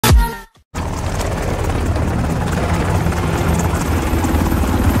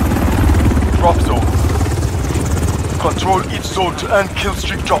zone to earn kill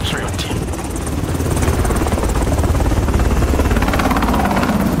streak drops for your team.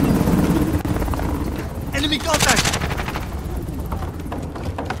 Enemy contact!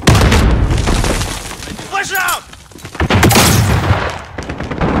 Flash out!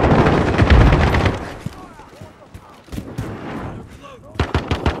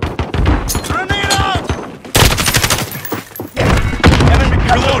 Grenade out! Enemy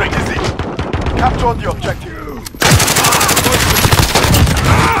reloading. Easy. Capture the objective.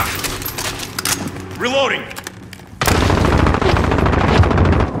 Reloading!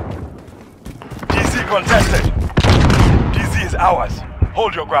 DC contested. DC is ours.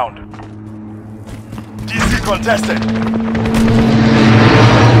 Hold your ground. DC contested.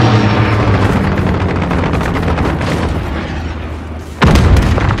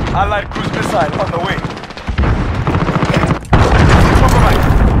 Allied cruise missile on the way. Compromise.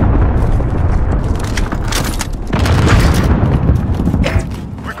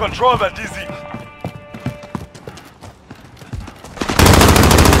 We control the DC.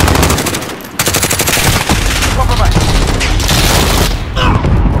 Compromise.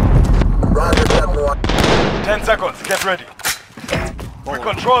 10 seconds, get ready. We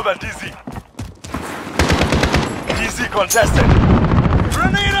control the DC. DC contested.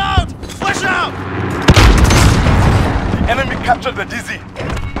 Grenade out! Flash out! The enemy captured the DZ.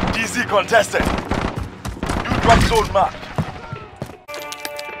 DZ contested. New drop zone marked.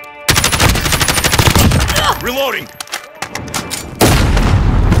 Reloading!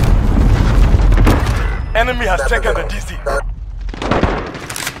 Enemy has taken the DZ.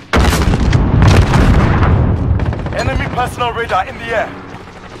 Enemy personal radar in the air.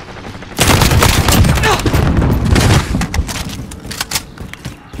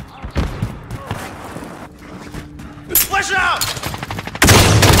 Flash out!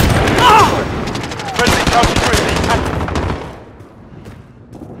 Friendly counter UAV active.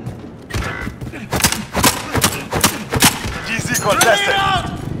 DZ contested.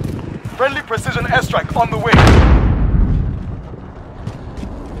 Friendly precision airstrike on the way.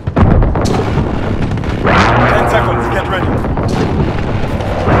 10 seconds, get ready.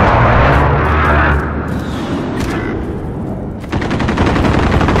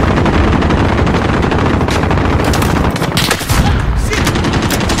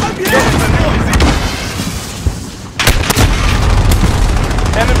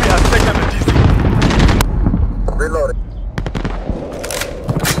 Enemy has taken the DC. Reloading.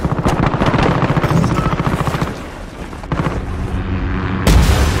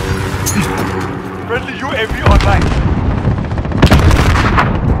 Friendly UAV online.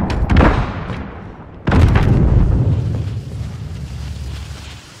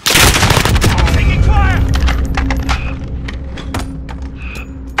 Taking fire!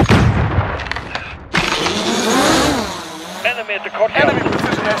 Enemy at the courtyard. Enemy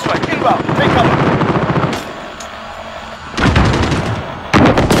precision airstrike inbound. Take cover.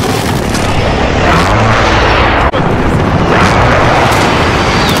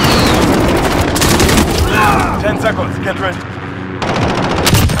 Seconds, get ready.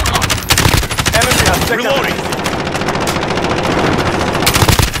 Enemy has taken Reloading.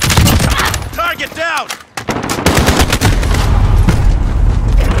 Target down!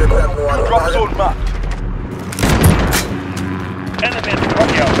 Drop zone marked. Enemy at the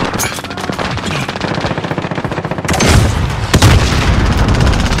courtyard.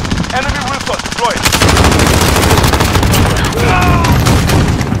 Enemy Wilson deployed.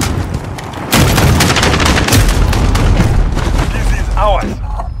 Ours.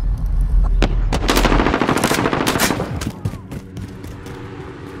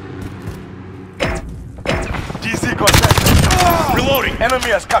 DC contact. Reloading. Enemy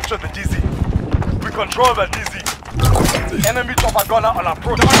has captured the DC. We control the DC. Enemy chopper gunner on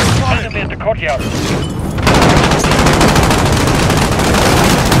approach. Enemy at the courtyard.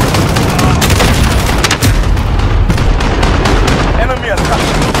 Enemy has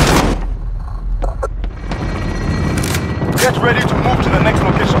captured. Get ready to move to the next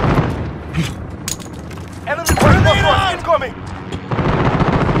location. Enemy force incoming.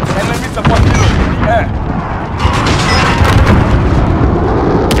 Enemy support kilo in the air.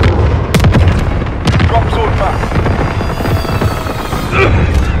 Drop zone back.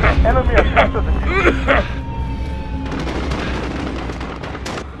 Enemy has captured the kilo.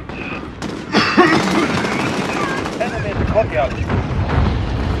 Enemy at the courtyard.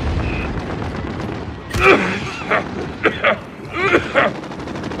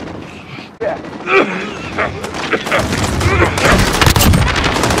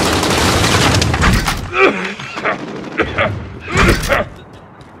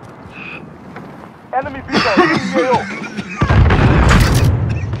 Enemy vehicle, EAO.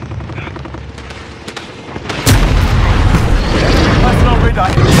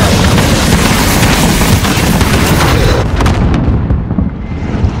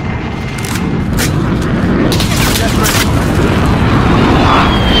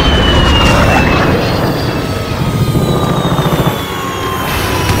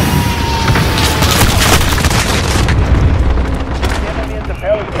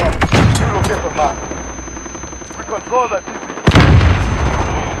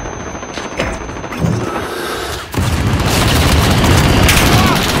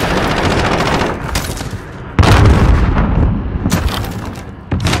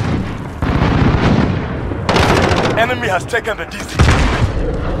 has taken the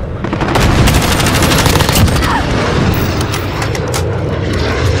DC.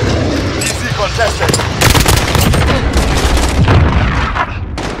 DC contested.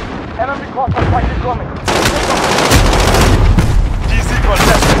 Enemy cluster strike incoming. DC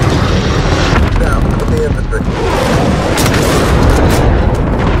contested. Down with the infantry.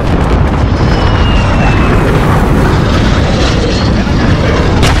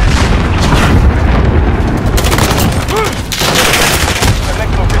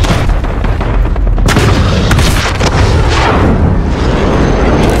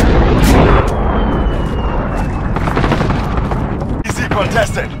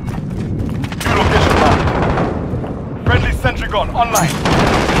 Contested. New location marked. Friendly sentry gun online.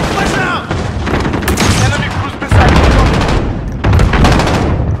 Flash out! Enemy cruise missile incoming.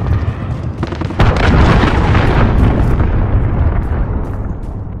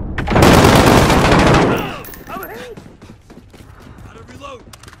 I'm hit! Gotta reload.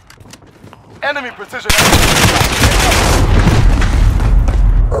 Enemy precision.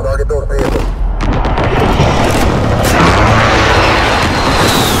 Target those vehicles.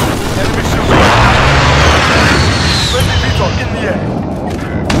 Enemy shield. Friendly veto in the air.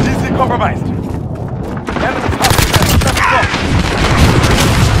 DC compromised. Enemy's hospital. Stop.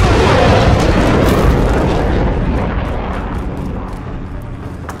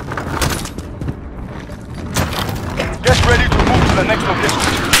 Get ready to move to the next location.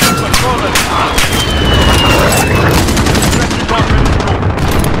 Control it. Friendly gun ready to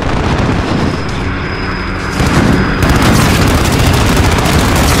go.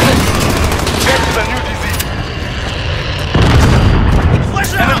 Get to the new DC.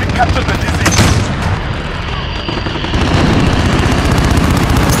 Flash out! Enemy captured the DC.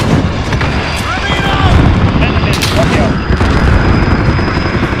 Grenade out! Enemy in the courtyard.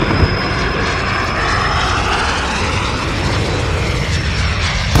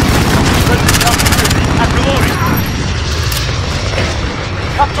 Friendly counter UAV I'm reloading.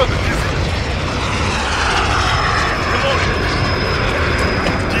 captured the DC. Reloading.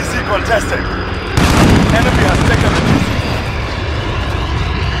 DC contested. Enemy has taken the DC.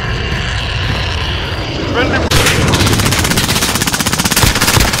 Friendly.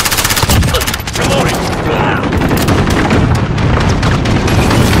 Reloading.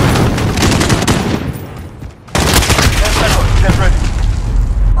 10 seconds. Get ready.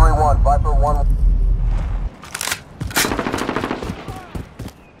 3-1, Viper 1.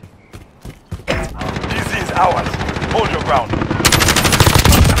 DC is ours. Hold your ground.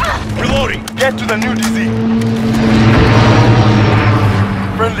 Reloading. Get to the new DC.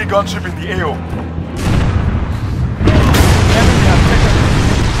 Friendly gunship in the AO. Enemy has taken.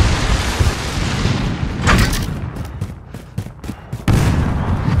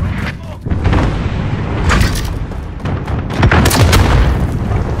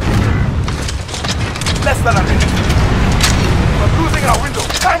 Less than a minute. We're losing our window.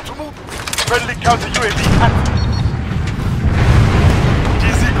 Time to move. Friendly counter UAV active.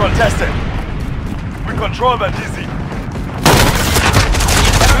 DC contested. We control the DC.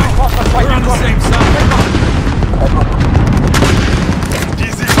 Enemy cluster strike We're on the incoming. same side.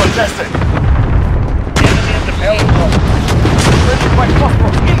 DC contested. Enemy in the payload. Friendly fight crossbow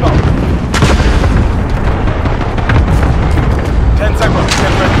inbound. 10 seconds.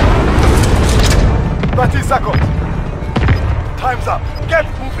 Get ready. 30 seconds. Time's up. Get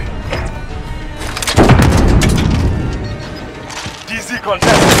moving. DC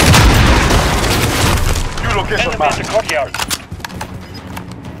contested. New location Enemy in marked. the courtyard.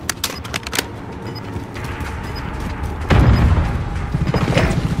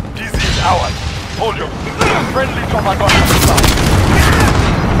 DC is ours. Hold your friendly chopper gun.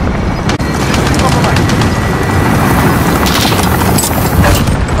 DC compromised.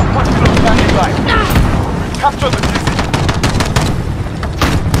 The particular standing line. We've captured the DC.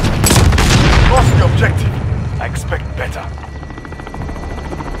 Lost the objective. I expect better.